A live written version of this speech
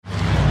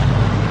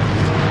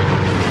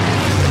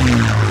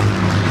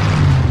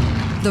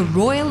The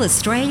Royal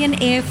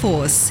Australian Air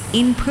Force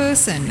in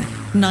person,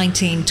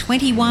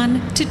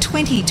 1921 to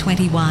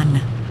 2021.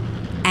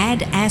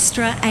 Ad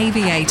Astra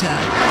Aviator.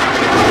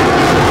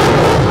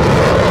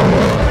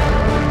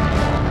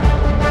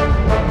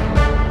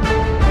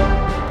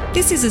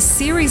 This is a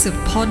series of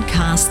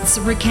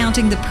podcasts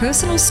recounting the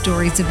personal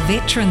stories of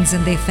veterans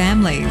and their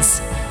families.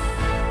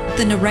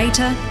 The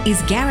narrator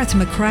is Gareth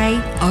McRae,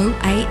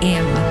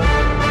 OAM.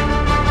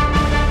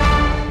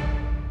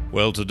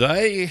 Well,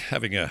 today,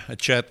 having a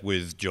chat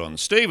with John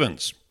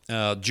Stevens.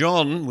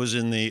 John was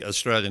in the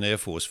Australian Air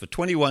Force for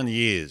 21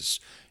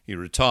 years. He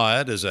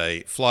retired as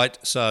a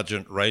Flight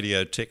Sergeant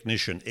Radio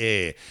Technician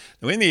Air.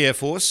 Now, in the Air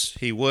Force,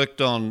 he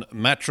worked on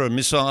Matra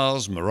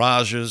missiles,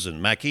 Mirages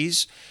and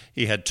Macchies.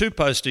 He had 2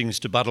 postings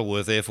to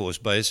Butterworth Air Force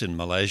Base in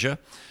Malaysia.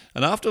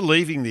 And after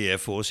leaving the Air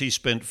Force, he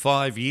spent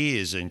 5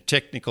 years in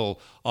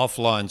technical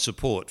offline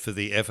support for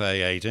the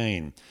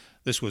FA-18.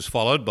 This was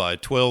followed by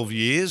 12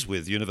 years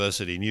with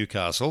University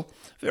Newcastle.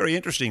 A very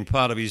interesting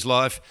part of his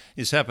life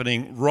is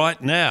happening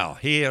right now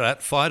here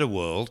at Fighter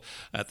World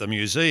at the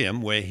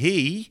museum, where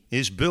he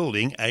is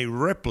building a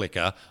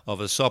replica of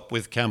a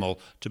Sopwith Camel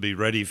to be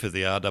ready for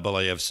the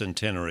RAAF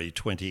Centenary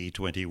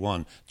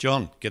 2021.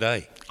 John,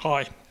 g'day.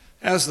 Hi.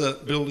 How's the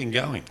building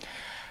going?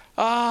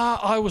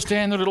 I was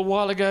down there a little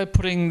while ago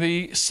putting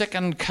the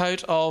second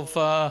coat of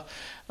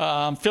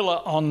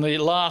filler on the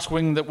last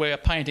wing that we're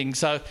painting.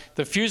 So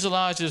the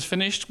fuselage is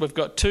finished. We've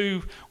got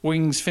 2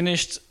 wings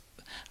finished.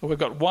 We've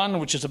got 1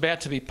 which is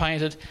about to be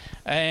painted,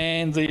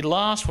 and the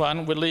last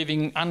one we're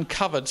leaving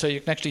uncovered so you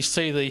can actually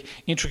see the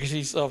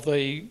intricacies of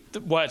the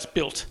way it's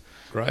built.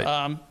 Great.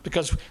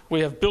 Because we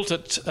have built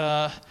it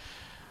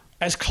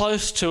as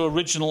close to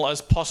original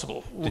as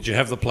possible. Did you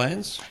have the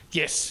plans?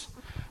 Yes.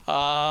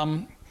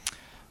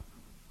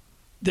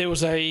 There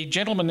was a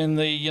gentleman in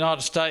the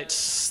United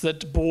States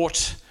that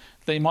bought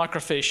the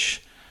microfiche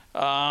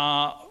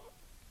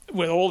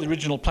with all the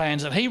original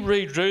plans, and he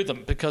redrew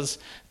them because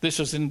this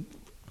was in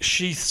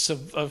sheaths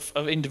of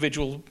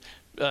individual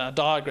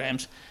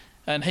diagrams,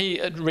 and he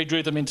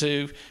redrew them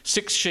into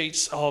 6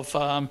 sheets of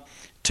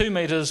 2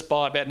 metres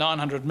by about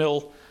 900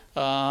 mil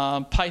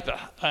paper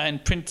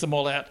and print them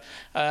all out.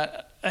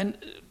 And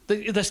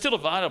they're still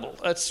available.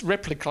 It's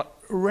Replica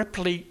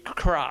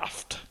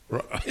craft.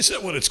 Right. Is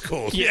that what it's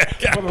called? Yeah.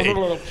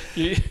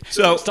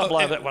 So, stuff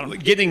like that one.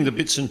 Getting the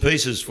bits and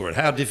pieces for it,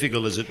 how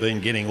difficult has it been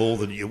getting all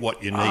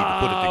what you need to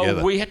put it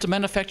together? We had to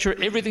manufacture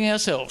everything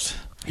ourselves.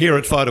 Here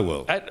at Fighter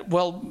World?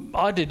 Well,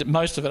 I did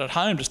most of it at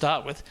home to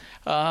start with.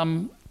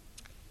 The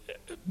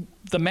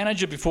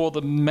manager before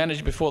the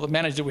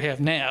manager we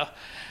have now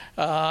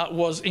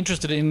was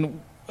interested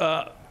in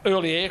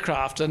early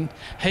aircraft, and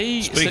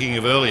he... Speaking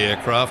of early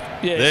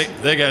aircraft, yes.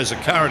 there goes a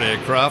current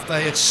aircraft.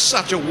 It's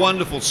such a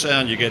wonderful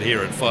sound you get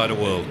here at Fighter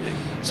World.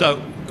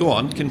 So, go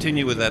on,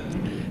 continue with that.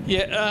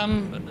 Yeah,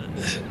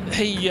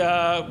 he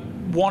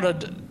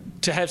wanted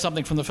to have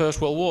something from the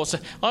First World War, so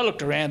I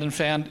looked around and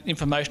found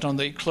information on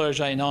the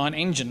Clerget 9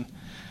 engine,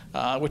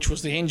 which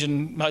was the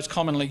engine most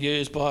commonly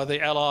used by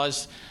the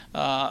Allies,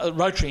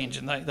 rotary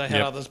engine. They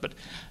had others, but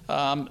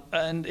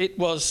and it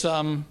was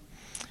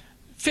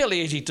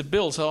fairly easy to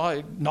build, so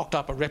I knocked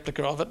up a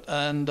replica of it,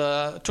 and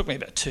it took me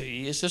about 2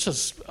 years. This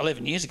was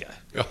 11 years ago.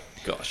 Oh,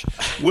 gosh.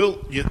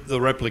 The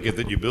replica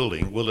that you're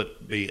building, will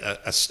it be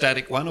a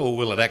static one, or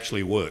will it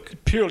actually work?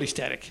 Purely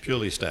static.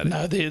 Purely static.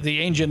 No, the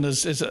engine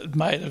is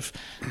made of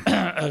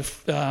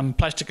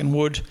plastic and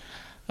wood.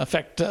 In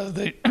fact,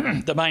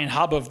 the main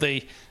hub of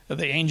the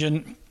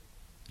engine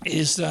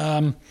is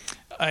a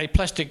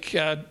plastic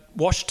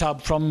wash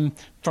tub from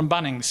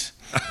Bunnings.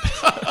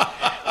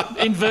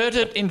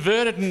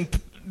 inverted and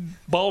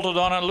bolted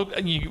on it, look,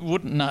 and you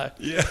wouldn't know.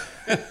 Yeah.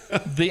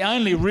 The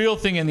only real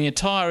thing in the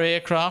entire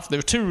aircraft, there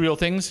were 2 real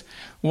things.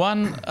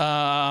 One of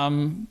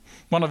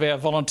our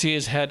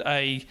volunteers had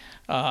an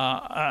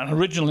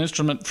original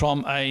instrument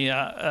from a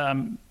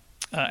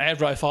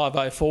Avro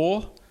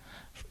 504,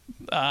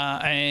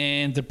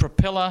 and the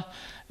propeller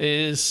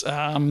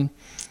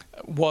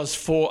was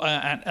for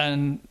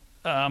an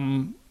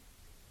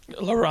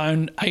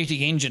Larone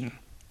 80 engine.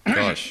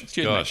 Gosh.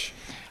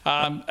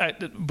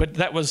 But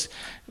that was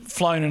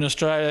flown in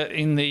Australia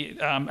in the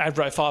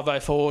Avro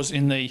 504s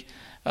in the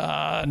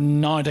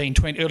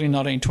early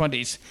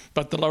 1920s.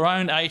 But the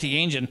Larone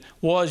 80 engine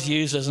was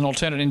used as an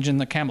alternate engine in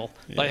the Camel.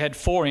 Yeah. They had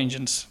 4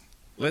 engines.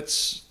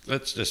 Let's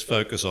just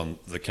focus on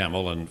the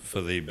Camel, and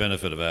for the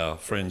benefit of our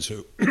friends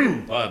who,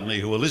 pardon me,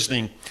 who are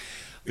listening,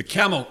 the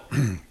Camel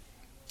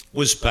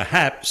was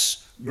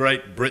perhaps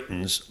Great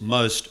Britain's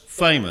most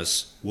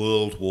famous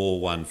World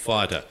War I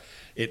fighter.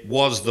 It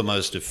was the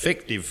most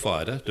effective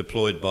fighter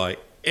deployed by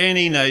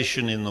any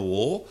nation in the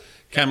war.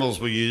 Camels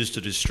were used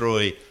to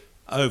destroy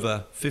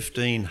over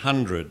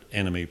 1,500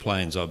 enemy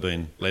planes, I've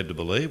been led to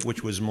believe,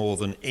 which was more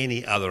than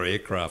any other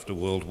aircraft of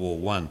World War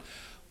I.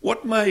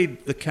 What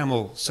made the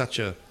Camel such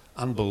an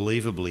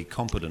unbelievably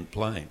competent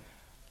plane?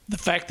 The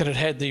fact that it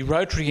had the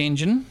rotary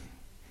engine,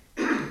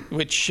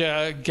 which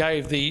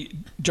gave the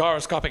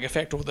gyroscopic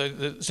effect or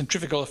the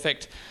centrifugal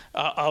effect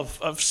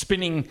of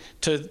spinning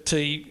to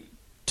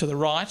to the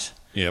right.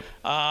 Yep.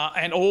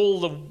 And all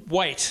the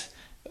weight,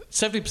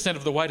 70%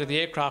 of the weight of the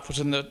aircraft was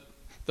in the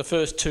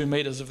first 2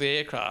 metres of the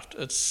aircraft.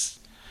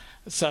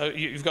 So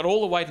you've got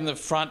all the weight in the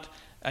front,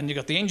 and you've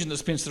got the engine that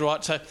spins to the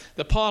right. So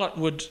the pilot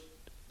would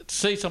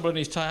see somebody in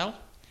his tail,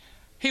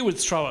 he would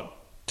throw it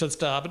to the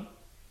starboard.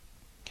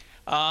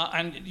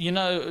 And you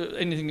know,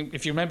 anything,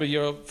 if you remember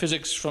your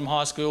physics from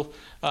high school,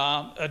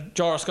 a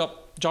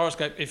gyroscope,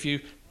 if you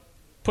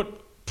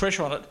put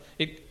pressure on it,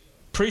 it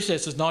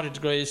precesses 90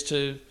 degrees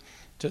to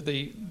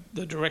the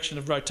direction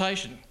of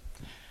rotation.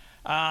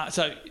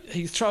 So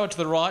he'd throw it to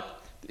the right,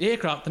 the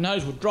aircraft, the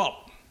nose would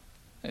drop.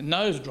 And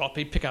nose drop,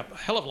 he'd pick up a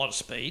hell of a lot of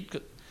speed.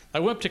 They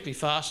weren't particularly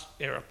fast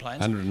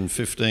aeroplanes.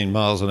 115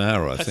 miles an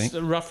hour, I think.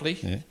 Roughly,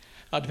 yeah.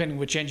 Depending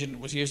which engine it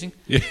was using.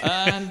 Yeah.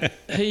 And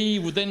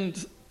he'd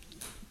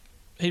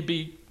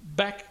be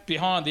back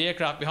behind the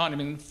aircraft behind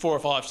him in 4 or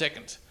 5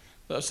 seconds.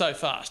 They were so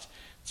fast.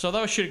 So they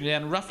were shooting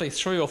down roughly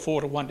 3 or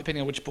 4 to 1, depending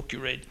on which book you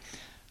read.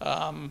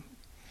 I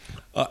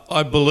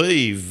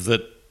believe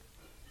that,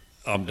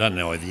 I don't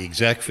know the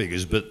exact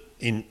figures, but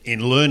in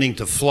learning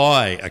to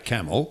fly a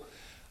Camel,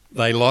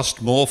 they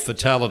lost more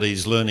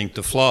fatalities learning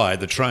to fly,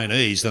 the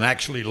trainees, than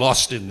actually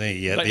lost in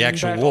the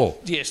actual war.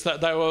 Yes,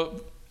 they were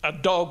a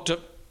dog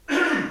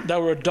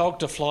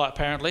to fly,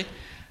 apparently.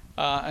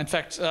 In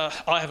fact,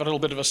 I have a little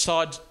bit of a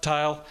side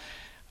tale.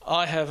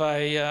 I have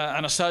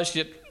an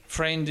associate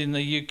friend in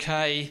the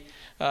UK,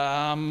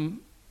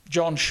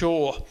 John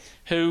Shaw,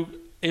 who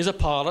is a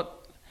pilot,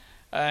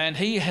 and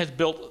he has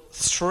built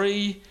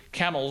 3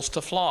 Camels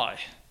to fly.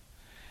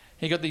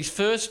 He got his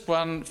first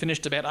one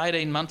finished about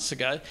 18 months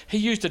ago. He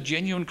used a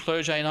genuine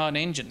Clerget 9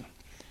 engine.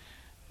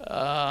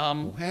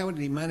 How did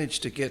he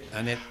manage to get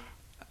an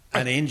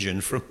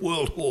engine from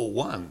World War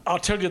One? I'll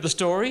tell you the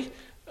story.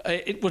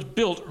 It was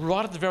built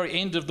right at the very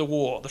end of the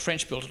war. The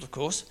French built it, of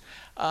course.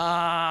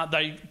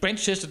 They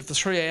bench tested it for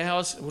 3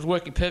 hours. It was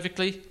working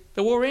perfectly.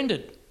 The war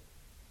ended.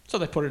 So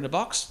they put it in a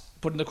box,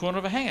 put it in the corner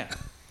of a hangar.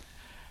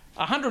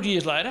 100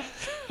 years later,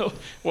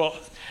 well,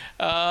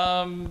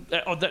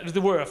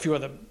 there were a few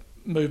other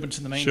movements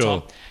in the meantime.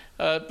 Sure.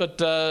 But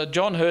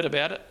John heard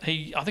about it.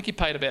 I think he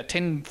paid about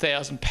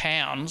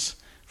 £10,000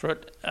 for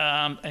it,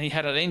 and he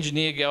had an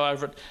engineer go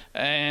over it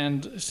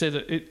and said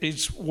that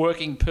it's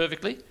working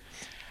perfectly.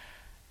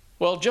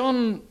 Well,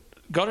 John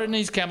got it in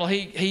his Camel.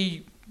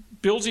 He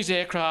builds his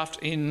aircraft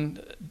in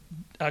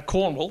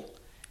Cornwall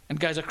and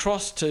goes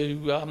across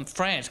to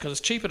France because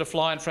it's cheaper to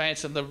fly in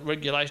France and the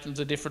regulations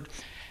are different.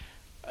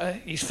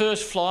 His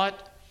first flight,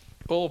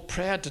 all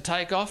proud to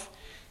take off,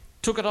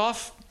 took it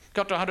off,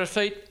 got to 100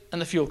 feet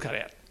and the fuel cut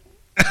out.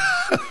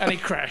 And he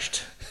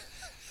crashed.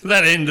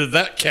 That ended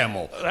that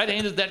Camel.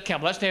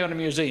 That's now in a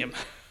museum.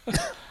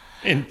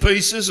 In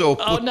pieces or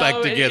put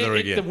back together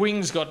again? The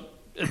wings got...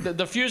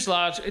 The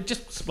fuselage, it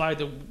just splayed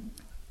the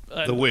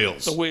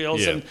wheels. The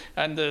wheels, yeah.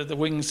 and the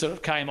wings sort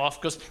of came off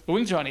because the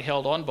wings are only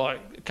held on by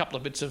a couple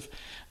of bits of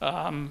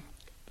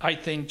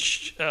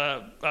 1/8-inch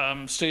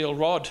steel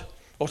rod,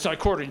 or sorry,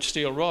 1/4-inch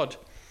steel rod.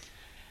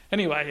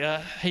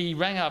 Anyway, he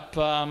rang up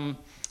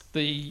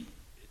the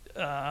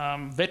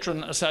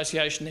Veteran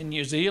Association in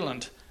New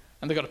Zealand,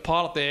 and they've got a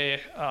pilot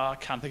there, I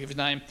can't think of his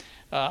name,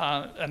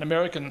 an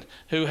American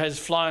who has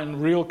flown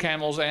real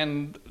Camels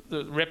and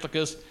the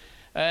replicas,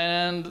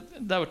 and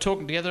they were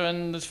talking together,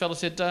 and this fella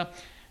said,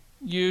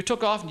 you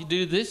took off and you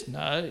do this?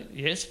 No.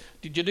 Yes.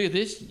 Did you do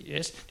this?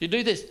 Yes. Did you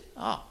do this?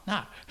 Oh,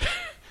 no.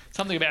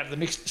 Something about the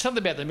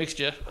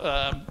mixture.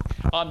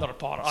 I'm not a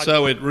pilot.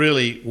 So it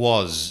really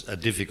was a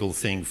difficult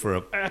thing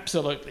for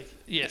Absolutely,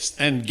 yes.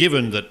 And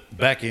given that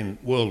back in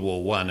World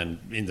War One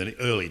and in the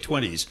early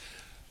 20s,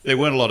 there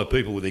weren't a lot of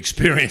people with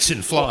experience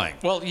in flying.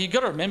 Well, you've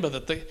got to remember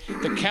that the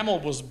Camel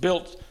was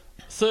built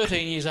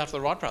 13 years after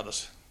the Wright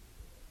brothers.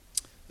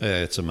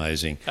 Yeah, it's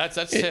amazing.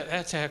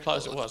 That's how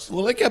close it was.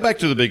 Well, let's go back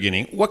to the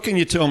beginning. What can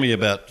you tell me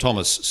about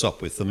Thomas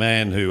Sopwith, the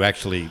man who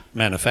actually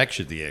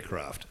manufactured the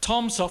aircraft?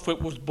 Tom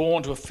Sopwith was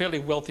born to a fairly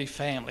wealthy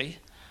family.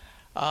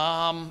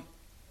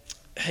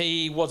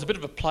 He was a bit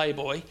of a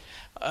playboy.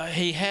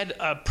 He had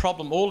a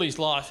problem all his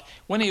life.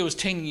 When he was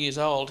 10 years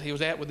old, he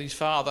was out with his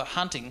father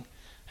hunting,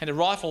 had a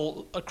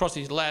rifle across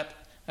his lap,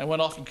 and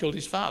went off and killed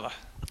his father.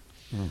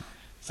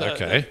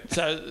 Okay.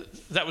 So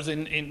that was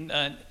in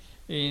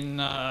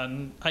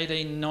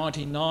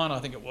 1899, I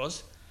think it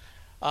was.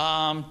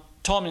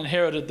 Tom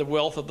inherited the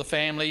wealth of the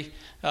family.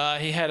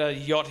 He had a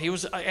yacht. He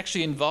was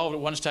actually involved at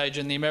one stage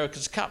in the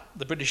America's Cup,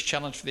 the British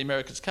challenge for the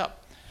America's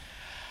Cup.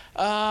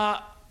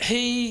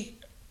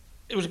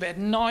 It was about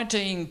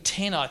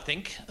 1910, I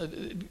think.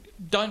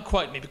 Don't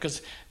quote me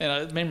because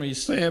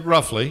memories. Yeah,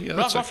 roughly. Yeah,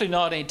 roughly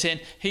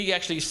 1910. He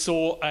actually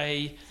saw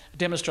a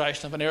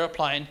demonstration of an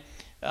aeroplane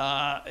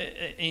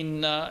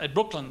at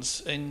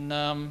Brooklands in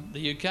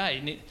the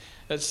UK.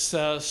 It's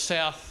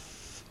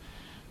south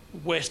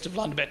west of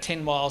London, about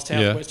 10 miles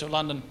southwest of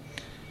London.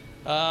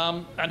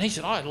 And he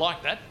said, I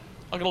like that.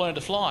 I've got to learn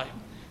to fly.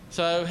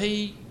 So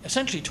he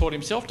essentially taught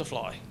himself to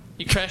fly.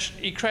 He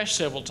crashed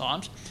several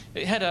times.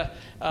 He had a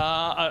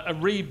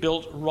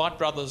rebuilt Wright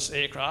brothers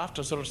aircraft,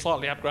 a sort of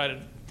slightly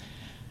upgraded.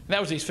 That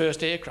was his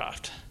first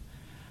aircraft.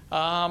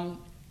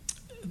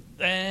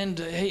 And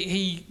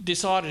he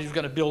decided he was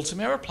going to build some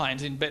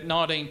aeroplanes in about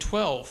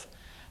 1912.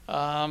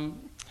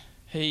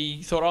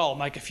 He thought, I'll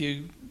make a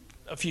few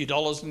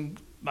dollars and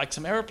make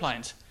some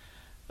aeroplanes.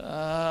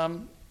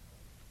 And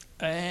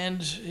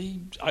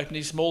he opened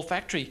his small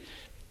factory.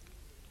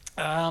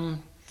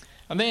 And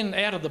then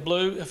out of the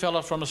blue, a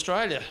fellow from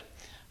Australia,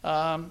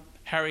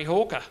 Harry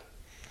Hawker,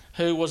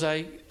 who was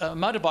a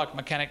motorbike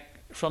mechanic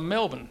from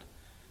Melbourne.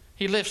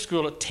 He left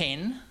school at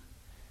 10.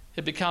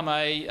 He'd become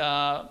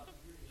a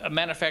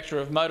manufacturer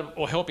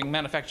of helping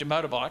manufacture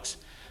motorbikes,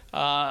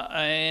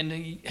 and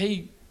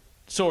he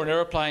saw an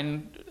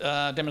aeroplane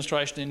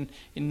demonstration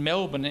in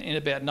Melbourne in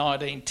about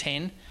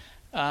 1910.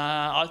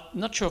 I'm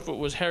not sure if it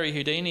was Harry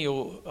Houdini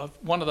or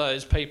one of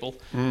those people.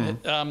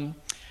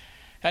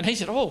 And he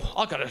said,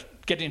 I've got to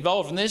get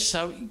involved in this.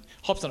 So he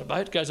hops on a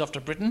boat, goes off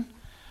to Britain,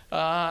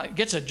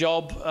 gets a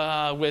job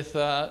with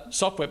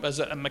Sopwith as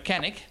a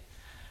mechanic.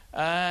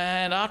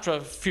 And after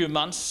a few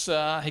months,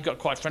 he got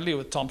quite friendly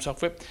with Tom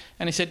Sopwith,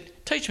 and he said,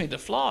 teach me to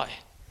fly.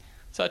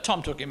 So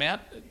Tom took him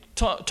out.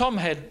 Tom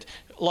had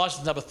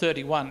licence number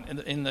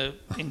 31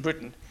 in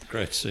Britain.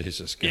 Great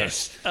Jesus.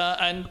 Yes.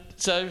 And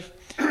so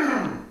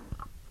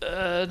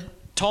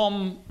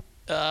Tom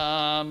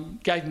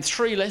gave him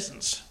 3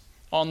 lessons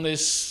on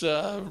this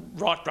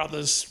Wright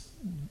brothers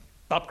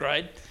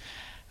upgrade.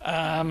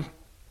 And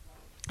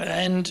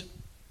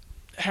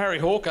Harry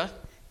Hawker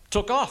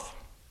took off.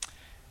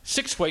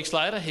 6 weeks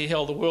later, he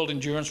held the world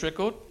endurance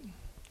record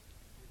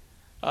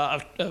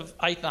of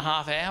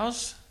 8.5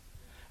 hours,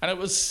 and he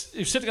was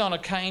sitting on a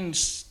cane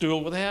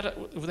stool without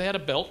a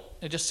belt,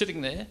 just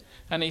sitting there.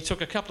 And he took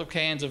a couple of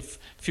cans of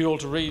fuel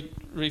to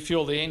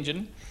refuel the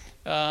engine.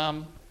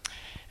 And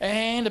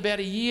about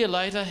a year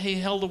later, he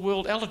held the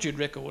world altitude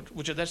record,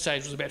 which at that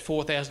stage was about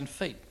 4,000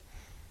 feet.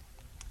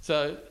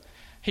 So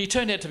he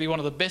turned out to be one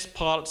of the best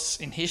pilots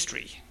in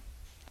history.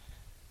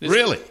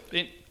 Really?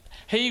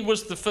 He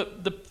was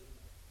the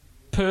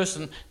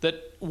person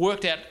that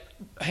worked out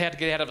how to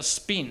get out of a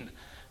spin.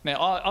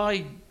 Now,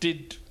 I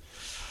did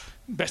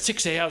about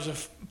 6 hours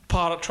of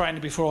pilot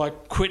training before I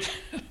quit.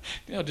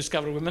 I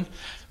discovered women.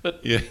 But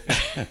yeah.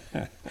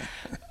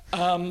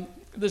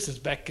 This is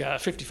back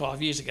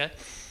 55 years ago.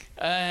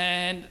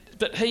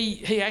 But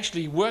he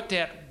actually worked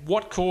out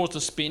what caused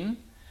the spin,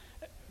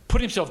 put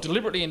himself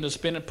deliberately into the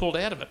spin and pulled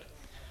out of it.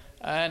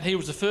 And he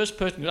was the first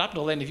person, up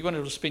until then, if you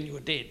wanted to spin, you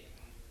were dead.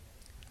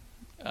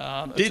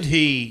 Did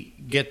he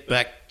get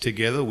back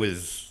together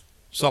with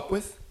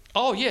Sopwith?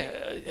 Oh,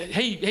 yeah.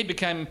 He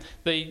became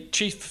the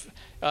chief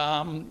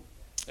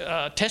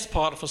test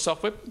pilot for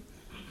Sopwith,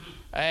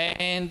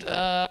 and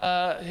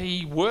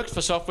he worked for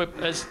Sopwith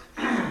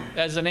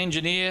as an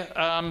engineer.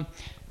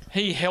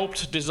 He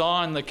helped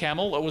design the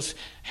Camel. It was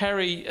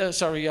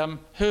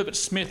Herbert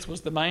Smith was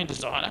the main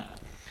designer.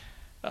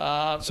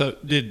 So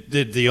did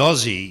the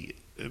Aussie,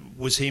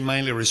 was he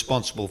mainly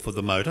responsible for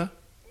the motor?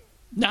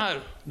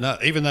 No,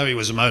 even though he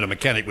was a motor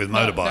mechanic with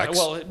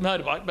motorbikes.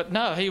 Motorbike, but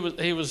no,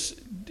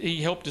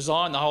 he helped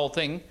design the whole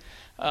thing.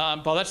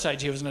 By that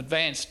stage, he was an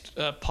advanced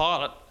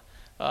pilot.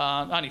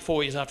 Only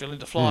 4 years after he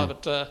learned to fly,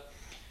 but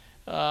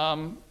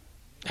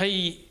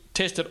he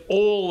tested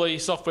all the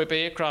Sopwith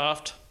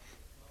aircraft,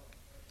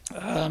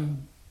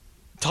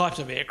 types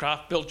of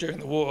aircraft built during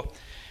the war,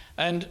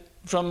 and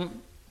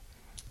from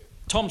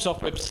Tom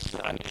Sopwith's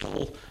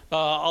initial,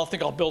 I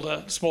think I'll build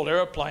a small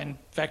aeroplane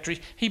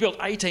factory. He built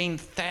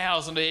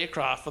 18,000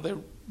 aircraft for the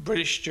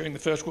British during the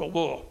First World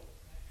War.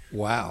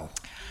 Wow.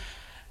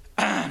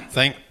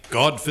 Thank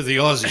God for the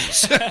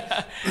Aussies.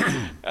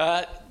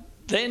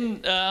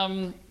 Then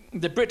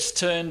the Brits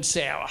turned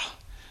sour.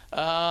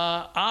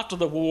 After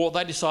the war,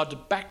 they decided to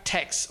back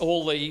tax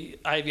all the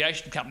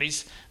aviation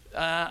companies,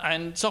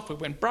 and Sopwith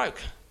went broke.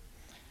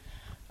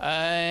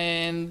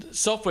 And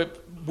Sopwith,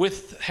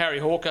 with Harry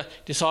Hawker,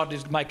 decided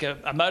to make a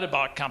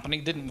motorbike company.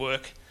 It didn't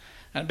work.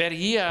 And about a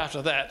year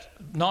after that,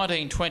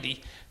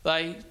 1920,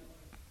 they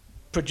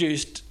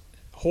produced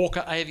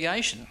Hawker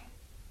Aviation,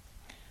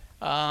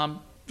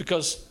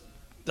 because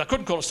they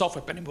couldn't call it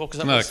Sopwith anymore.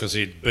 Because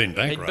he'd been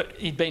bankrupt.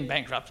 He'd been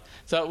bankrupt.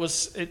 So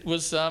it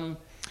was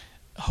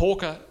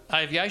Hawker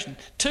Aviation.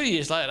 2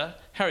 years later,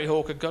 Harry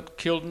Hawker got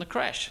killed in a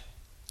crash.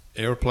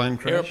 Aeroplane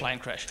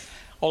crash?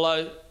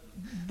 Although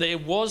there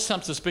was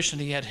some suspicion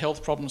he had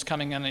health problems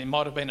coming in, and it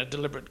might have been a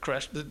deliberate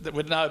crash.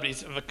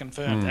 Nobody's ever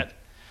confirmed that.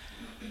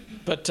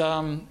 But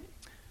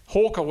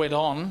Hawker went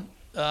on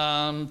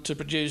to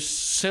produce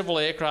several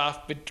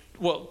aircraft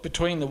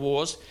between the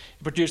wars.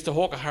 He produced the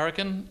Hawker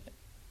Hurricane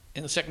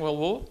in the Second World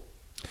War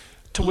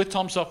with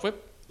Tom Sopwith.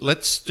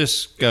 Let's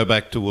just go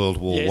back to World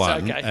War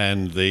One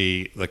and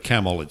the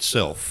Camel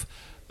itself.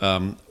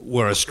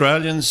 Were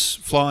Australians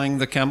flying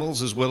the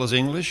Camels as well as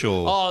English,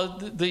 or?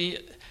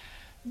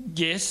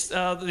 Yes,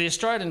 the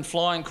Australian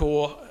Flying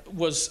Corps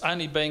was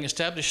only being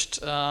established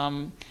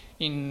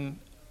in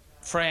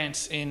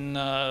France in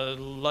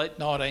late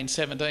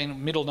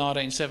 1917, middle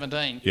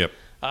 1917. Yep.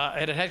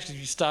 It had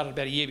actually started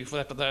about a year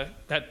before that,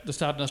 but they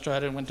started in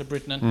Australia and went to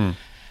Britain.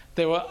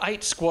 there were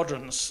 8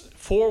 squadrons.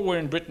 4 were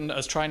in Britain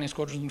as training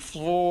squadrons, and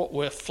 4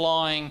 were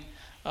flying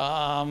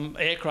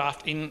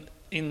aircraft in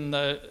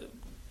the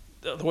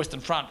Western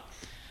Front.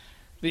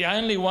 The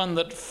only one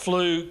that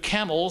flew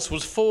Camels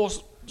was 4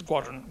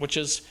 Squadron, which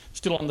is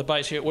still on the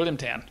base here at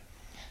Williamtown.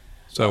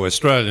 So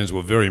Australians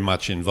were very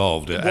much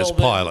involved as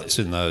pilots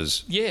in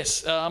those.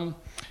 Yes,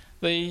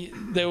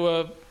 there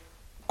were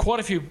quite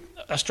a few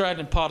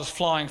Australian pilots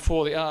flying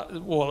for it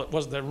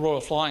was the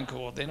Royal Flying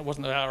Corps then, it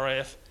wasn't the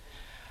RAF.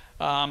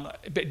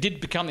 It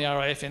did become the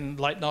RAF in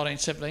late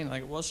 1917, I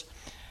think it was.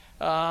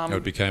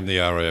 It became the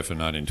RAF in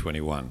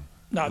 1921.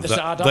 No, this is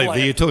RAF.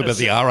 You're talking about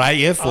the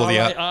RAF or the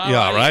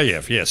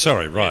RAF? Yeah,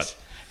 sorry, right.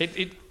 Yes.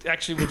 It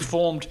actually was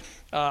formed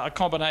a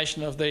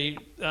combination of the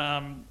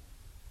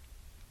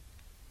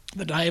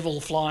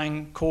Naval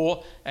Flying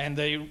Corps and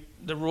the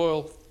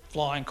Royal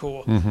Flying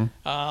Corps. Mm-hmm.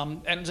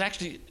 And it's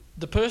actually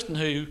the person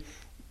who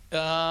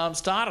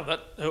started it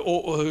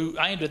or who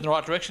aimed it in the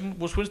right direction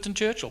was Winston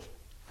Churchill.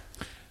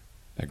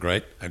 A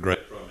great Prime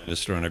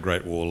Minister and a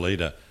great war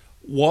leader.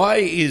 Why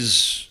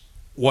is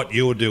what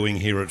you're doing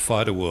here at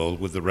Fighter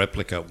World with the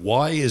Replica,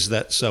 why is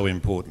that so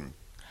important?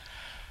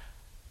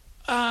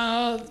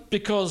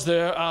 Because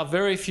there are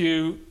very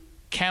few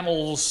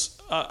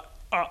camels,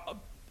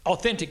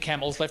 authentic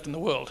camels left in the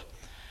world.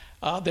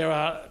 There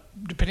are,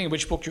 depending on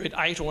which book you read,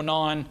 8 or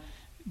 9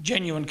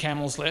 genuine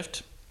camels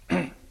left.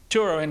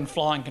 2 are in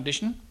flying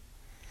condition.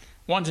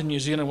 One's in New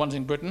Zealand, one's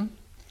in Britain.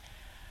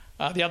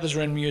 The others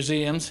are in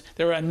museums.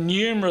 There are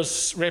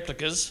numerous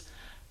replicas,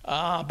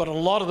 but a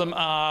lot of them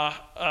are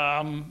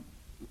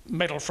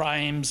metal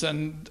frames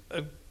and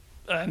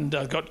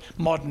got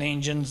modern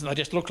engines, and they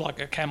just look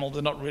like a camel.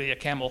 They're not really a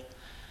camel.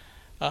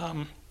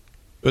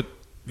 But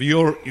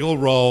your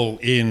role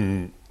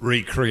in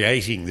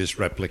recreating this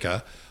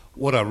replica,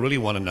 what I really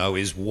want to know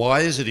is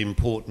why is it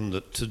important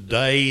that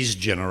today's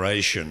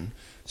generation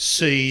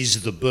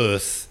sees the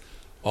birth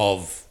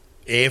of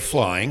air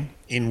flying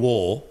in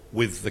war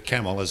with the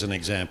Camel as an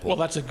example? Well,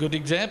 that's a good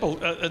example.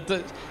 Let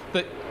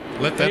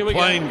that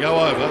plane go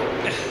over.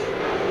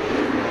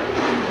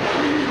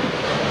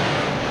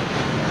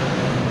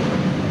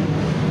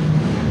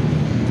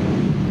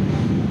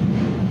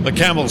 The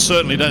Camels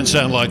certainly don't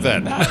sound like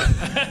that.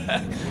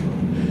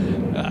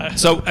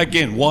 So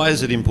again, why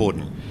is it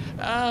important?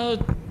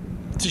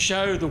 To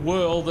show the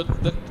world that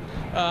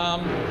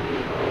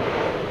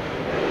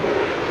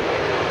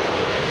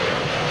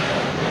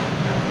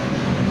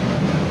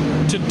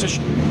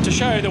to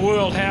show the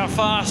world how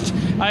fast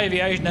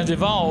aviation has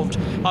evolved.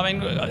 I mean,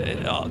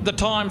 the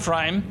time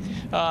frame.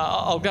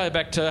 I'll go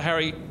back to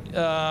Harry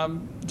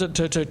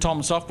to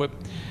Tom Sopwith.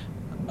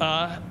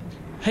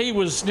 He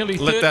was nearly.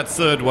 Let that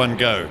third one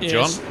go, yes.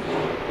 John.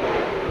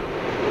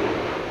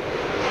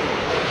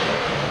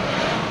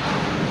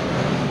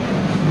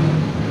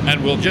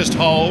 And we'll just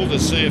hold to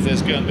see if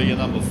there's going to be a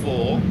number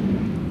 4.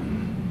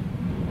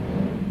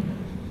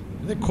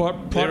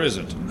 There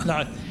isn't.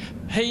 No,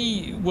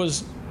 he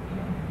was.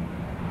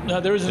 No,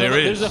 there is.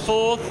 There's a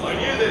 4th. I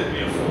knew there'd be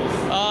a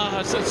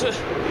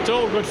 4th. It's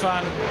all good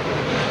fun.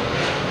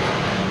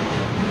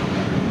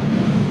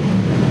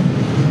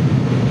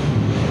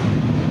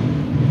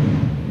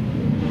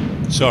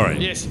 Sorry.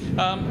 Yes,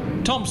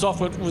 Tom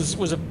Sopwith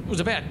was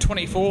about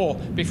 24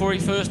 before he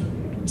first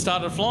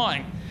started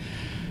flying.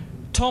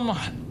 Tom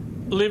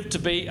lived to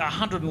be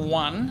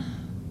 101.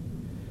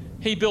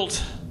 He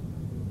built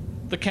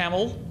the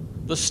Camel,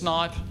 the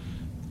Snipe,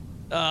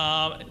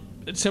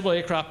 several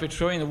aircraft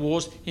between the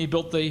wars. He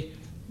built the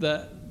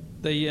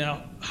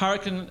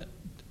Hurricane,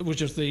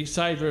 which was the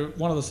saviour,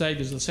 one of the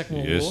saviours of the Second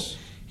World War.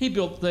 He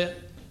built the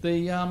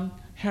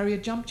Harrier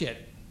jump jet.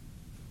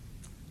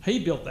 He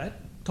built that.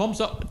 Tom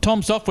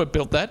Sopwith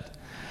built that,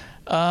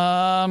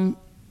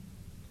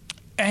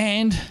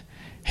 and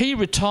he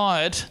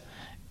retired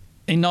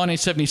in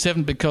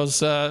 1977 because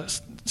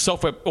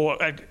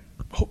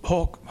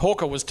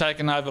Hawker was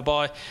taken over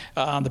by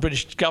the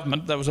British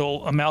government. That was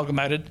all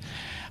amalgamated.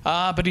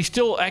 But he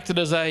still acted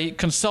as a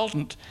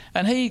consultant.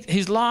 And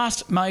his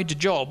last major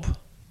job,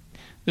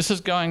 this is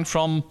going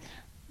from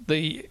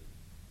the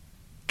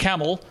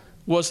Camel,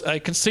 was a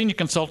senior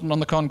consultant on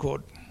the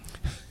Concorde.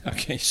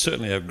 Okay,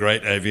 certainly a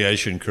great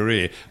aviation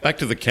career. Back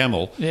to the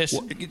Camel. Yes.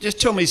 Just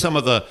tell me some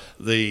of the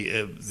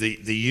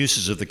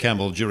uses of the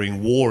Camel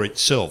during war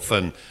itself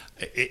and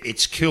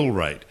its kill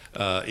rate,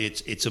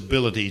 its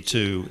ability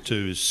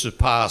to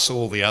surpass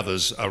all the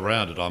others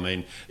around it. I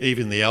mean,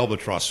 even the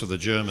Albatross for the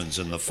Germans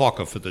and the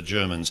Fokker for the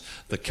Germans,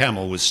 the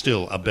Camel was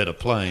still a better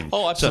plane.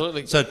 Oh,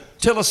 absolutely. So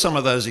tell us some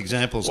of those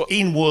examples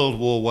in World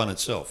War I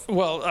itself.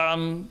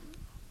 Well,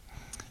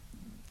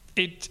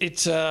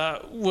 it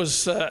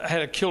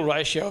had a kill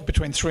ratio of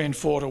between 3 and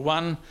 4 to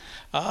 1.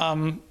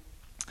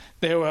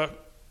 There were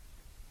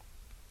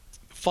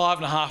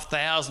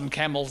 5,500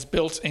 Camels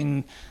built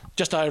in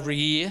just over a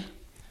year,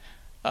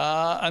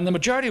 and the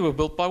majority were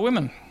built by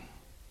women.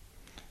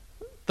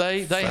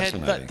 They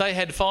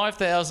had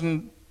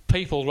 5,000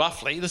 people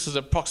roughly. This is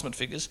approximate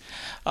figures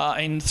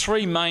in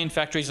 3 main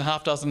factories and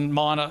half dozen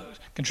minor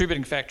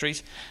contributing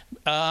factories.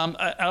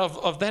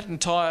 Of that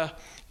entire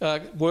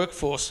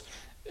workforce,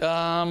 3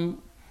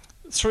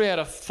 out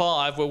of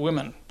 5 were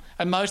women,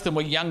 and most of them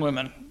were young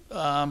women.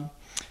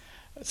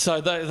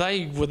 So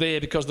they were there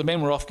because the men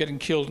were off getting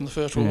killed in the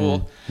First World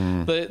War.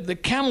 The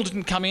Camel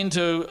didn't come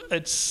into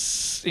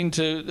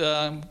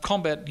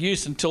combat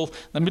use until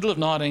the middle of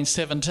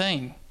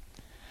 1917,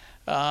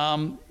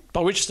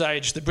 by which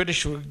stage the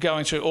British were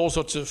going through all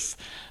sorts of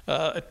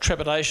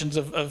trepidations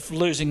of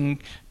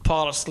losing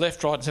pilots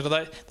left, right and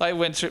centre. They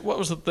went through, what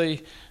was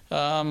it,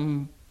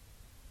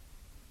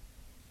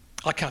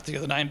 I can't think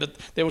of the name, but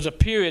there was a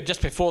period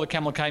just before the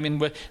Camel came in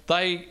where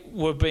they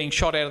were being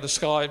shot out of the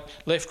sky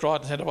left, right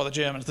and centre by the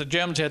Germans. The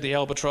Germans had the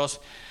Albatross,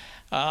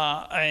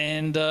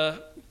 and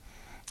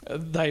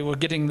they were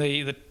getting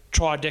the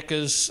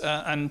trideckers,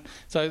 and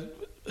so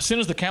as soon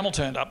as the Camel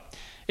turned up,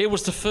 it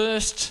was the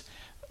first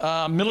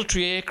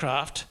military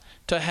aircraft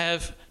to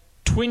have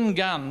twin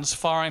guns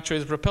firing through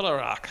the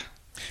propeller arc.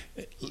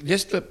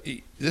 This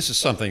is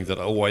something that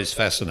always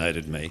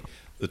fascinated me.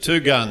 The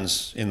 2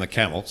 guns in the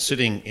Camel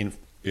sitting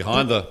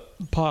behind the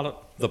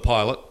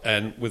pilot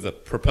and with a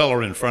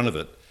propeller in front of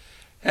it.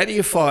 How do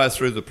you fire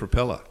through the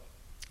propeller?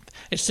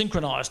 It's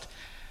synchronised.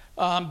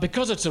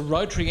 Because it's a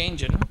rotary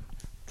engine,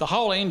 the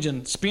whole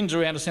engine spins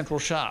around a central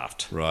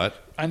shaft. Right.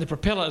 And the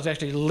propeller is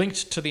actually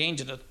linked to the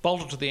engine, it's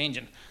bolted to the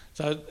engine.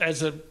 So as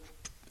the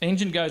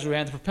engine goes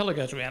around, the propeller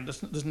goes around.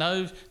 There's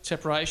no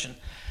separation.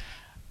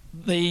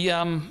 The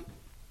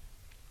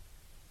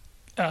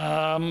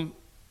hang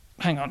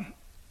on,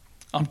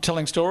 I'm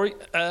telling story.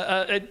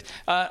 On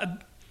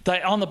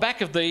the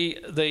back of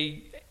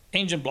the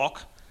engine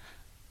block,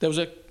 there was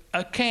a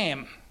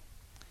cam,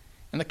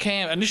 and the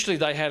cam initially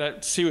they had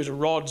a series of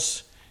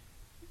rods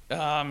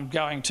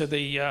going to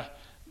the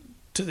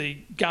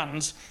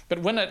guns, but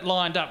when it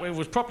lined up, it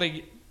was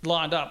properly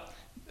lined up.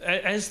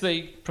 As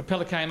the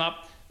propeller came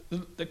up,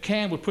 the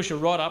cam would push a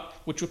rod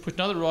up, which would push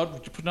another rod,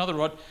 which would put another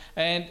rod,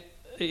 and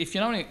if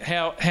you know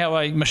how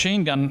a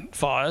machine gun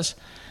fires,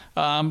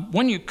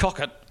 when you cock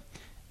it,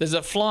 there's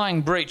a flying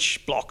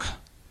breech block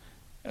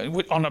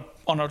on a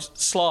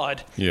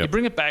slide. Yep. You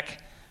bring it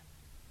back,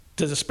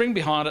 there's a spring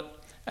behind it,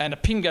 and a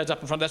pin goes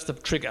up in front. That's the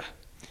trigger.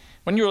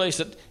 When you release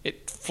it,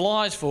 it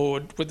flies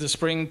forward with the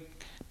spring,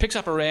 picks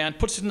up around,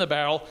 puts it in the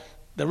barrel.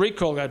 The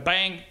recoil goes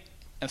bang,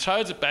 and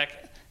throws it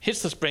back,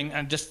 hits the spring,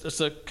 and just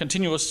it's a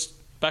continuous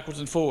backwards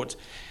and forwards.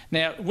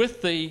 Now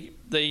with the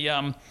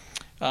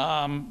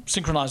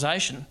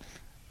synchronisation,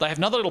 they have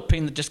another little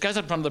pin that just goes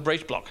up in front of the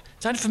breech block.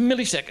 It's only for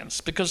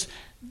milliseconds because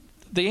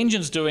the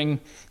engine's doing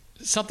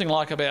something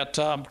like about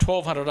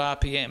 1,200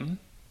 RPM,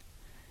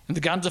 and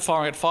the guns are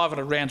firing at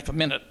 500 rounds per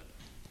minute.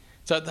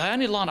 So they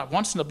only line up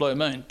once in a blue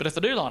moon, but if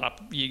they do line up,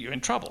 you're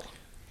in trouble.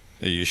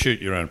 You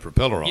shoot your own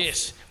propeller off.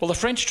 Yes. Well, the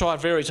French tried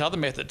various other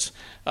methods.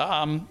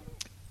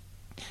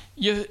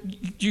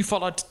 You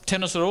followed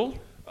tennis at all?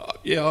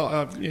 Yeah,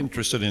 I'm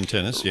interested in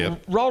tennis, yeah.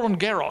 Roland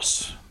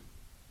Garros,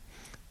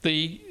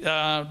 the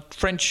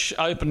French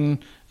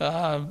Open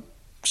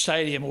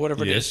stadium or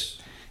whatever it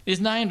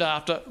is named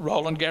after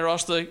Roland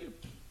Garros, the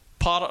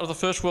pilot of the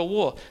First World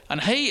War,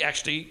 and he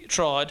actually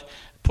tried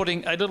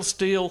putting a little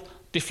steel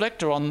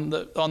deflector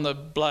on the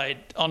blade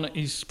on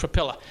his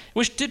propeller,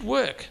 which did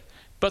work,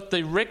 but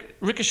the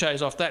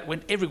ricochets off that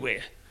went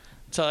everywhere,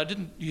 so I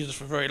didn't use it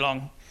for very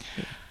long.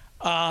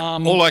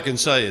 All I can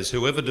say is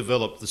whoever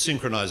developed the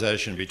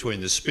synchronisation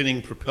between the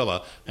spinning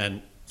propeller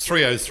and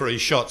 303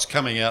 shots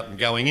coming out and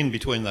going in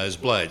between those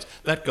blades,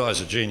 that guy's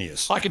a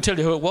genius. I can tell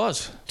you who it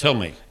was. Tell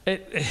me.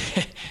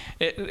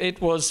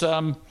 It was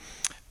Mr.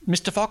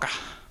 Fokker.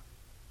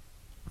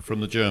 From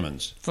the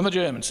Germans? From the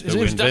Germans.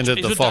 Who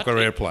invented the Fokker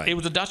airplane? He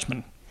was a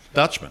Dutchman.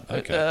 Dutchman,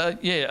 okay.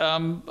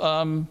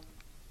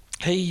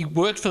 He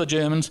worked for the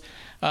Germans.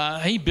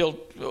 He built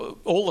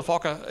all the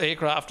Fokker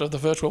aircraft of the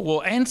First World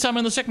War and some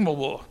in the Second World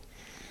War.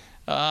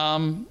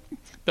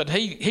 But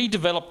he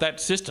developed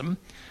that system,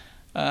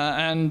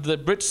 and the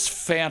Brits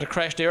found a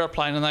crashed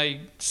aeroplane and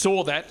they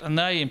saw that and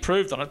they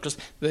improved on it because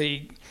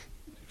the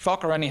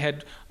Fokker only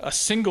had a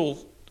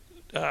single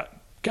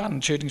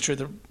gun shooting through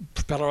the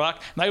propeller arc,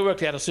 and they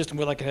worked out a system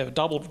where they could have a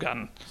double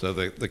gun. So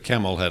the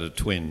Camel had a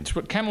twin.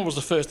 Camel was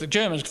the first. The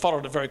Germans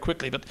followed it very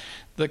quickly, but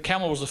the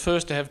Camel was the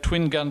first to have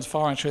twin guns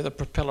firing through the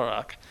propeller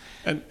arc.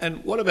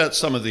 And what about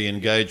some of the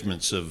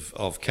engagements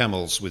of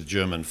Camels with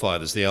German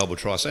fighters, the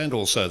Albatross and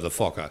also the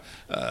Fokker?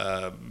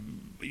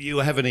 You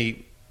have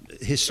any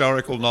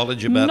historical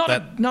knowledge about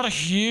that? Not a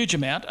huge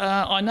amount.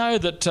 I know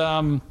that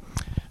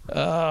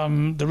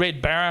the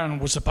Red Baron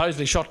was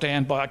supposedly shot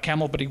down by a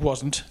Camel, but he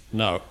wasn't.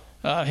 No.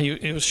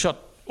 He was shot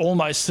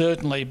almost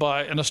certainly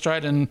by an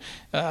Australian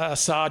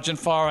sergeant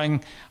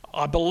firing,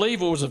 I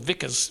believe it was a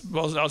Vickers.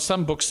 Well,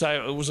 some books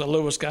say it was a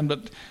Lewis gun,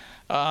 but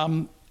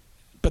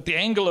the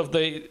angle of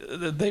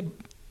the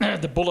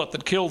bullet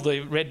that killed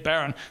the Red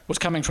Baron was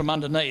coming from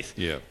underneath.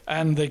 Yeah.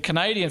 And the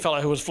Canadian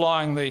fellow who was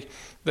flying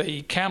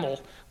the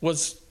Camel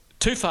was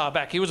too far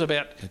back. He was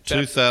about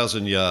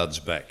 2,000 yards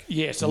back.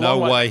 Yes, no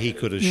way he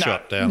could have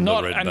shot down the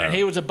Red Baron. And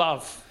he was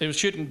above. He was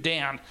shooting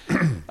down,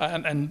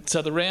 and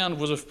so the round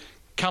was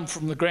come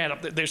from the ground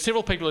up. There's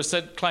several people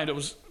who claimed it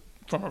was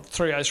from a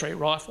 303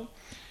 rifle,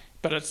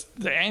 but it's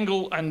the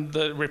angle and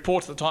the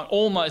reports at the time,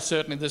 almost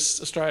certainly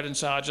this Australian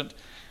sergeant,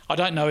 I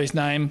don't know his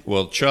name.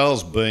 Well,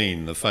 Charles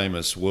Bean, the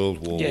famous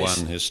World War I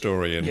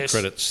historian,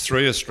 credits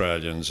 3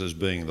 Australians as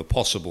being the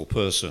possible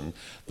person.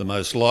 The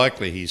most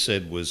likely, he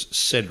said, was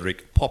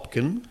Cedric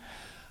Popkin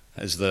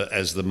as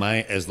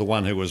the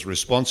one who was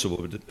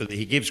responsible. But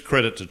he gives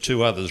credit to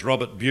 2 others,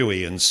 Robert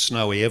Buey and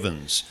Snowy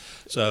Evans.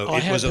 So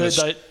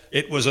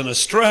it was an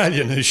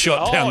Australian who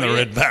shot down the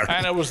Red Baron.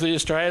 And it was the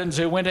Australians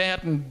who went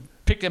out and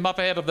picked him up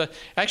out of the...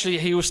 Actually,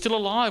 he was still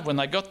alive when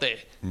they got there.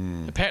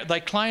 They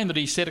claim that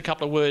he said a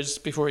couple of words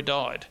before he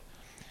died.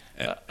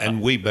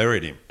 And we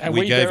buried him. And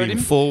we gave him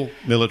full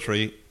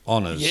military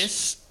honours.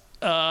 Yes.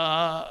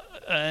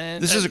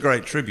 This is a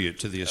great tribute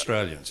to the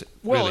Australians. It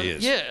really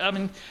is. Yeah, I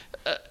mean,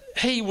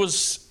 he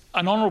was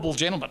an honourable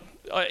gentleman,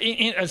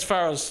 as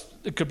far as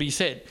it could be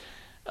said.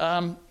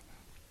 But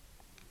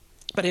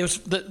he was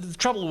the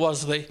trouble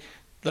was the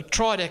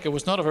Tridecker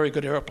was not a very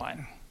good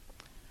aeroplane.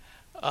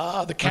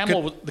 The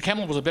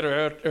Camel was a better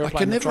aeroplane. I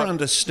can never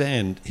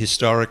understand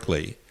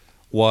historically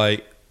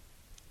why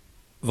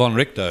von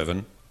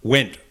Richthofen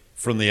went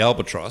from the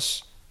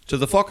Albatross to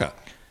the Fokker.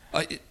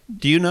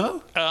 Do you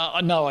know?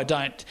 No, I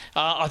don't.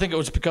 I think it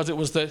was because it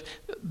was the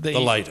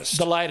latest.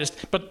 The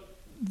latest. But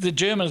the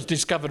Germans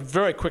discovered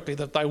very quickly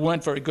that they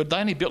weren't very good. They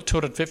only built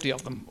 250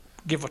 of them,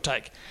 give or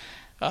take.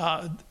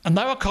 And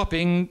they were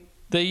copying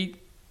the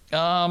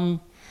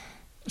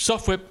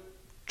Sopwith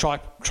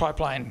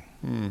triplane.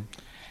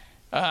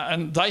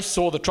 And they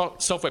saw the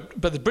Sopwith,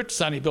 but the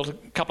Brits only built a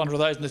couple hundred of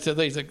those and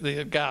they said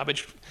they're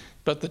garbage.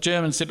 But the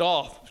Germans said,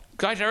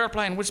 great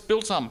aeroplane, let's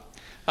build some.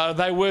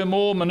 They were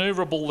more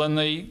manoeuvrable than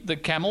the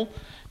Camel,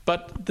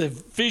 but the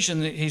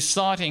vision, his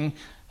sighting,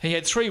 he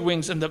had 3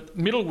 wings and the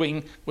middle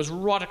wing was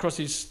right across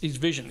his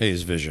vision.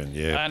 His vision,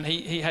 yeah. And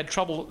he had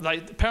trouble,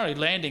 apparently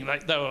landing,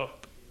 they were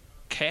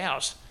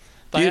cows.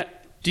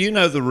 Do you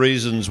know the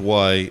reasons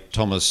why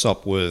Thomas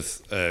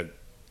Sopwith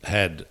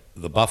had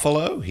the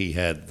Buffalo, he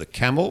had the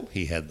Camel,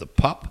 he had the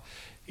Pup,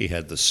 he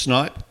had the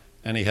Snipe,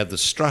 and he had the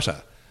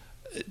Strutter?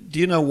 Do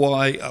you know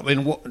why? I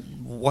mean,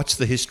 what's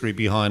the history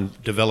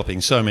behind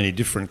developing so many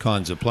different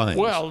kinds of planes?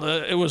 Well,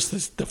 it was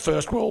the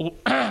First World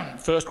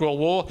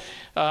War.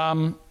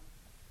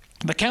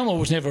 The Camel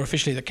was never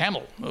officially the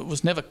Camel. It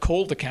was never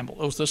called the Camel.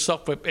 It was the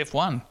Sopwith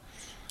F1.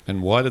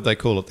 And why did they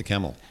call it the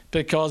Camel?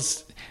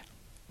 Because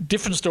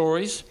different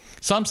stories.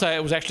 Some say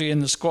it was actually in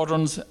the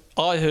squadrons.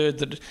 I heard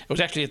that it was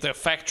actually at the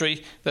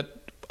factory that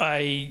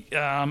a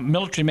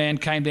military man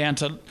came down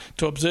to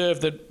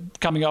observe the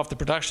coming off the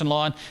production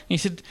line. And he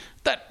said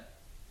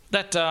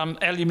that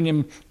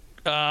aluminium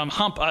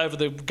hump over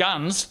the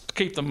guns to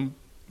keep them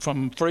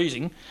from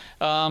freezing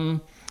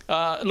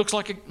looks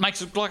like it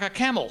makes it look like a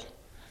camel.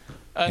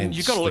 And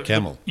you've got to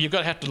camel. You've got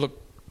to have to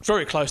look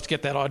very close to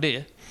get that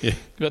idea. Yeah.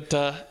 But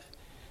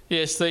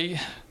yes, but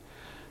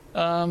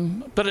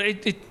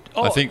it.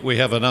 I think we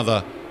have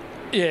another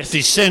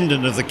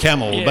descendant of the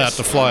Camel about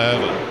to fly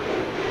over.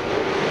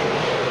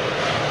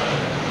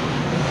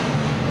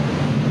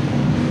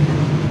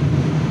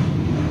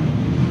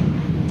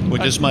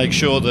 We'll just make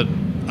sure that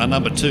a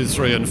number 2,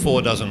 3 and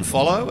 4 doesn't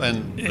follow,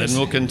 and then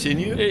we'll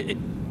continue.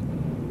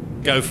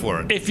 Go for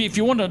it. If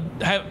you want to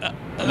have...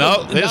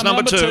 no, there's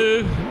number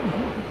 2.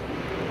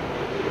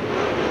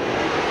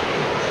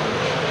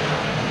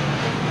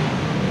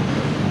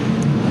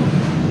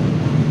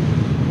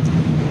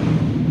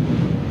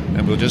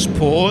 And we'll just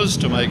pause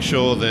to make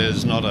sure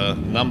there's not a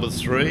number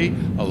 3.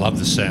 I love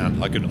the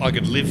sound. I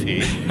could live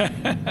here.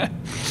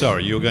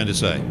 Sorry, you were going to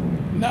say?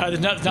 No, there's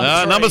number 3.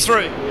 No, number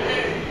 3.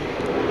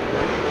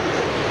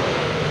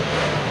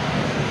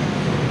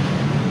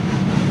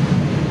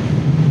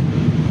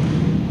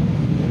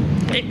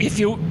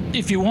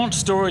 If you want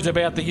stories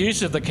about the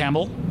use of the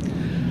Camel,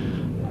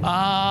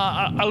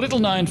 a little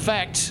known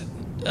fact,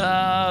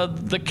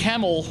 the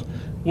Camel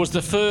was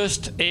the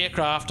first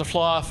aircraft to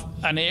fly off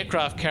an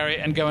aircraft carrier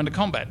and go into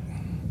combat.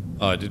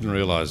 Oh, I didn't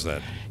realise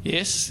that.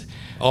 Yes.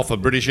 Off a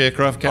British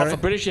aircraft carrier? Off a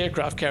British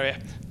aircraft carrier.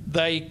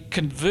 They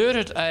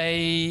converted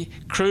a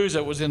cruiser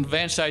that was in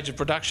advanced stage of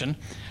production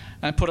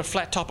and put a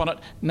flat top on it.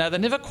 Now, they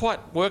never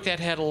quite worked out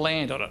how to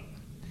land on it.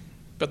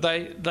 But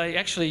they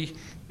actually,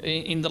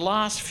 in the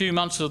last few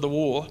months of the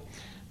war,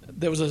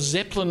 there was a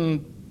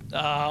Zeppelin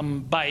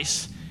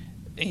base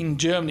in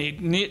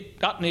Germany,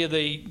 up near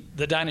the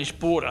Danish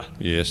border.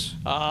 Yes.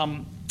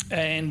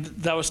 And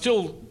they were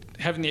still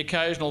having the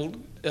occasional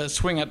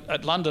swing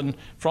at London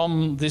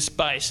from this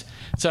base.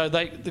 So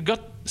they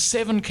got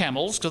 7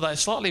 Camels, because they're a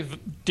slightly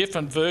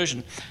different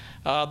version.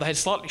 They had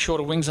slightly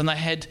shorter wings, and they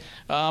had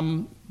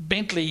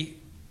Bentley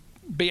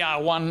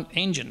BR1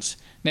 engines.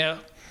 Now,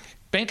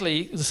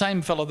 Bentley, the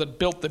same fellow that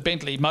built the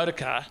Bentley motor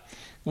car,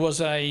 was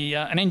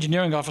an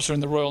engineering officer in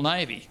the Royal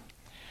Navy.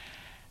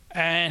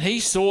 And he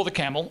saw the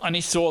Camel and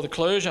he saw the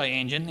Clerget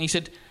engine. And he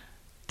said,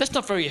 that's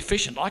not very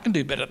efficient. I can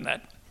do better than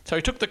that. So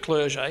he took the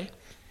Clerget,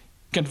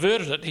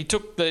 converted it. He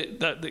took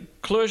the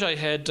Clerget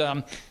had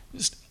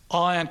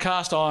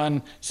cast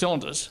iron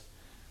cylinders,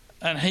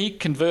 and he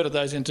converted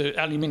those into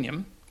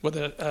aluminium with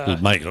a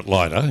make it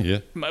lighter, yeah.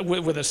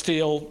 with a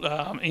steel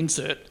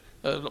insert.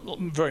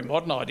 Very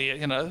modern idea,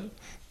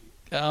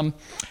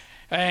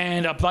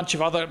 and a bunch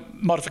of other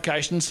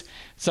modifications.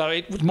 So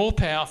it was more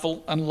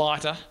powerful and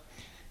lighter.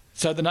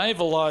 So the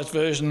navalised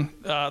version,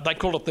 they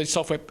called it the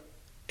Sopwith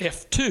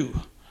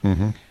F2.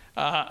 Mm-hmm.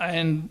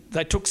 And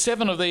they took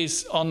 7 of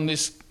these on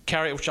this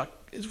carrier,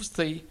 it was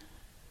the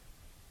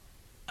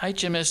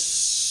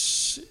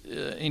HMS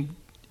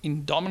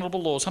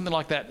Indomitable or something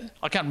like that.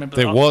 I can't remember.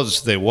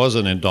 There was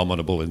an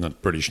Indomitable in the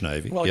British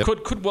Navy. Well, it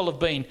could well have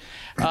been.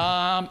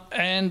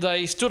 And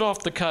they stood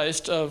off the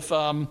coast of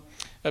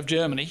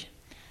Germany,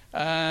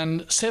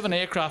 and 7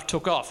 aircraft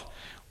took off.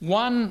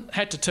 One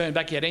had to turn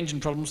back. He had engine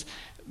problems.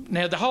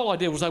 Now, the whole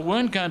idea was they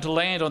weren't going to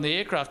land on the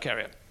aircraft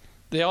carrier.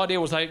 The idea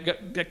was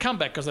they'd come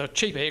back because they were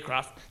cheap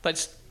aircraft. They'd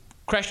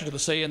crash into the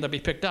sea and they'd be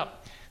picked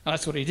up. And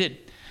that's what he did.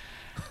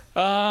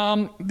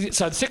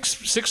 So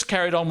six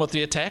carried on with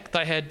the attack.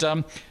 They had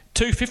 2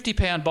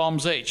 50-pound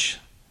bombs each.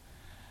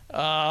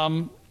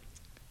 And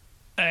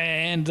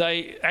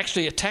they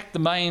actually attacked the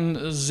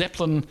main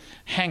Zeppelin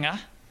hangar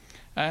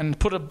and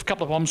put a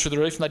couple of bombs through the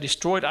roof, and they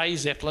destroyed a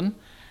Zeppelin.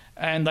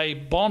 And they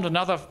bombed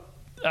another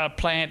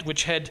plant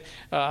which had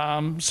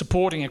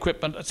supporting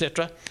equipment,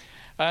 etc.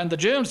 And the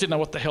Germans didn't know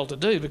what the hell to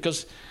do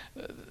because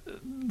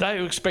they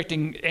were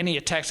expecting any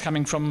attacks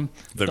coming from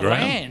the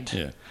land.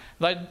 Yeah.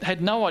 They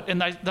had no idea,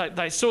 and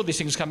they saw these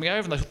things coming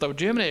over, and they thought they were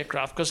German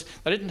aircraft because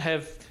they didn't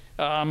have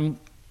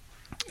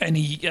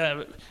any,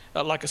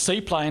 like a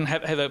seaplane,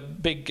 have a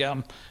big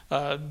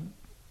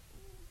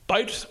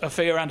boat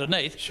affair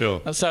underneath.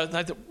 Sure. And so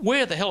they thought,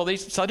 where the hell are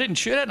these? So they didn't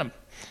shoot at them.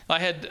 They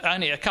had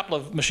only a couple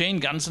of machine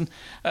guns,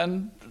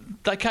 and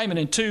they came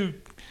in 2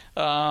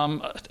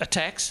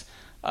 attacks,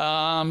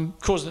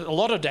 caused a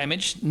lot of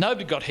damage.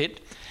 Nobody got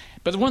hit.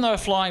 But when they were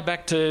flying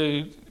back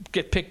to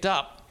get picked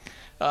up,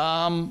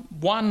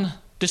 one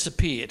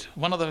disappeared.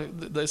 One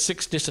of the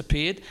 6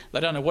 disappeared. They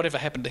don't know whatever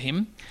happened to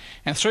him.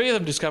 And 3 of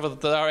them discovered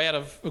that they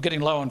were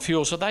getting low on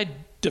fuel, so they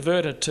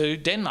diverted to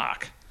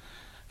Denmark.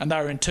 And they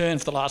were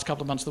interned for the last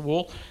couple of months of the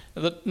war.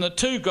 The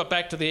 2 got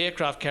back to the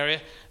aircraft carrier,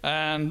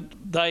 and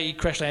they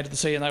crash landed the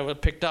sea, and they were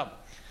picked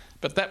up.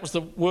 But that was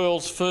the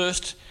world's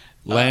first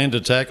land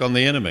attack on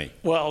the enemy.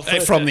 Well,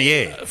 first, from the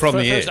air. From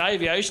the first air.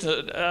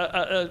 Aviation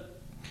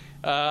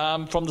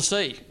from the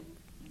sea.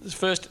 The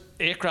first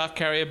aircraft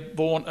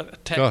carrier-borne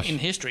attack in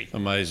history.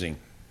 Amazing.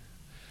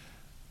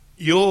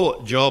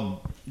 Your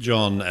job,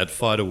 John, at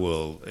Fighter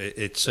World,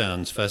 it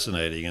sounds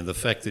fascinating, and the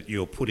fact that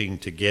you're putting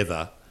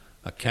together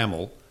a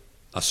Camel.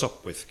 A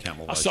Sopwith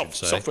Camel, I should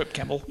say. Sopwith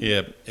Camel.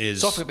 Yeah,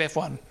 is Sopwith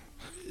F1.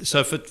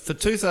 So for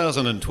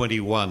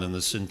 2021 and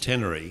the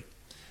centenary,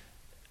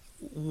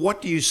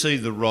 what do you see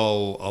the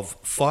role of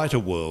Fighter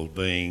World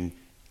being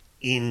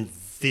in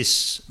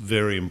this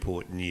very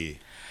important year?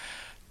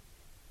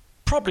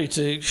 Probably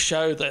to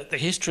show that the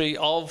history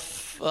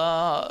of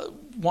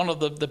one of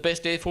the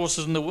best air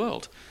forces in the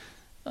world.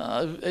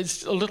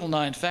 It's a little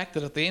known fact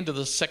that at the end of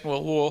the Second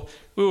World War,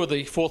 we were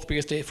the 4th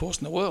biggest air force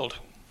in the world.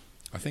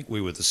 I think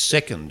we were the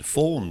 2nd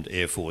formed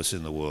air force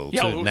in the world,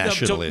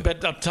 nationally.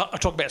 But I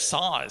talk about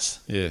size.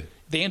 Yeah. At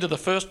the end of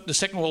the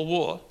Second World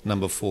War,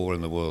 number 4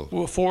 in the world. We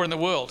were 4 in the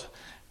world.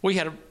 We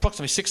had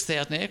approximately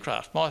 6,000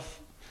 aircraft. My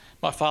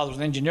father was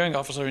an engineering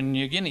officer in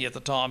New Guinea at the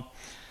time.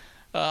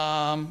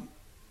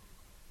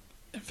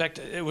 In fact,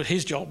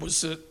 his job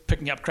was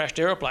picking up crashed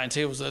aeroplanes.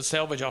 He was a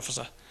salvage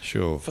officer.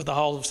 Sure. For the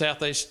whole of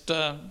Southeast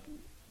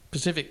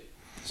Pacific.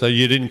 So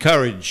you'd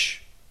encourage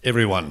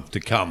everyone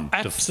to come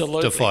to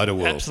Fighter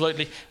World.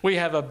 Absolutely. We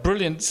have a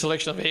brilliant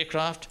selection of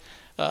aircraft.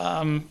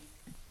 The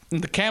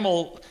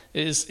Camel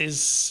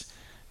is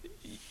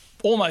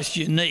almost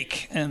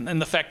unique in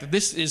the fact that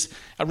this is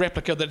a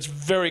replica that's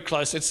very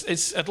close.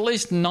 It's at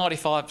least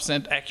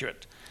 95%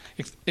 accurate,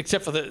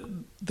 except for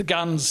the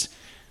guns.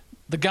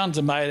 The guns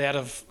are made out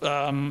of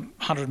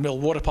 100mm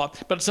water pipe,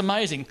 but it's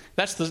amazing.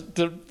 That's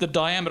the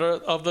diameter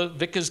of the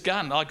Vickers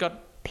gun. I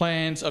got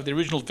plans of the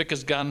original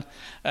Vickers gun,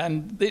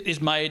 and it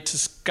is made to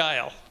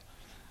scale.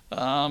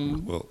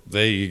 Well,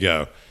 there you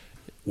go.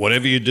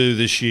 Whatever you do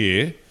this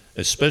year,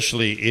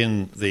 especially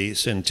in the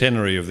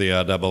centenary of the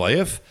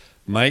RAAF,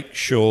 make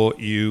sure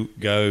you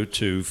go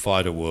to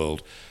Fighter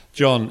World.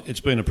 John,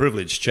 it's been a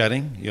privilege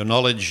chatting. Your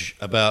knowledge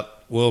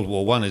about World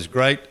War I is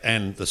great,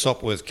 and the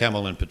Sopwith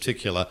Camel in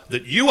particular,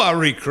 that you are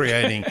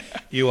recreating,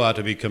 you are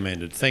to be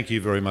commended. Thank you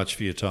very much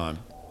for your time.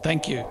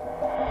 Thank you.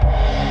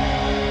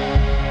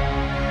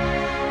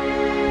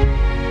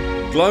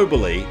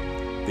 Globally,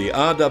 the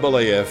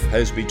RAAF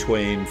has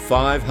between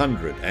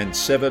 500 and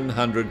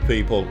 700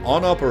 people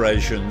on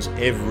operations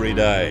every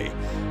day,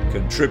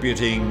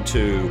 contributing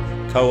to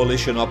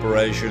coalition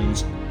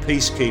operations,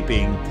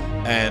 peacekeeping,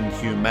 and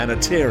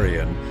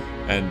humanitarian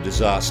and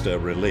disaster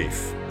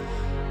relief.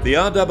 The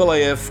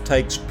RAAF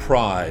takes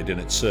pride in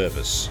its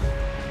service.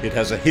 It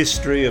has a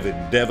history of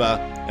endeavour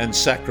and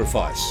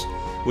sacrifice,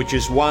 which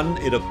has won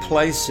it a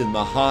place in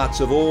the hearts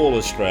of all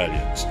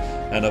Australians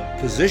and a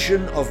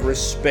position of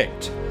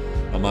respect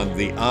among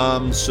the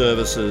armed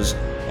services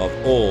of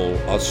all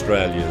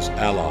Australia's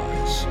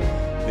allies.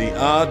 The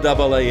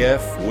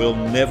RAAF will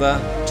never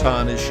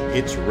tarnish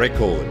its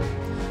record.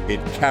 It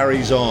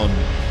carries on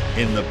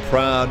in the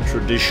proud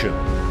tradition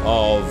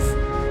of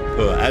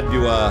Per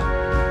Ardua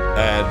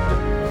ad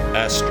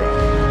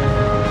Astra.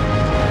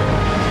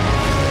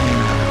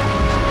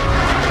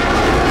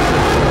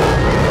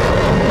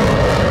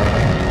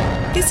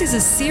 This is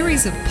a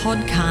series of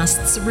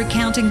podcasts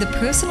recounting the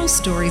personal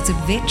stories of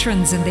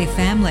veterans and their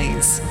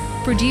families.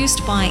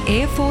 Produced by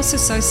Air Force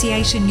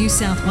Association New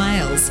South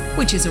Wales,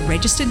 which is a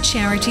registered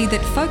charity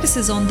that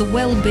focuses on the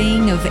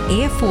well-being of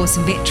Air Force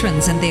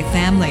veterans and their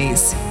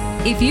families.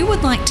 If you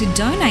would like to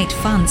donate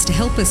funds to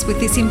help us with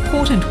this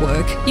important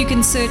work, you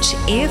can search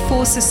Air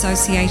Force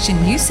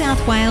Association New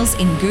South Wales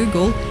in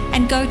Google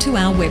and go to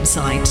our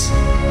website.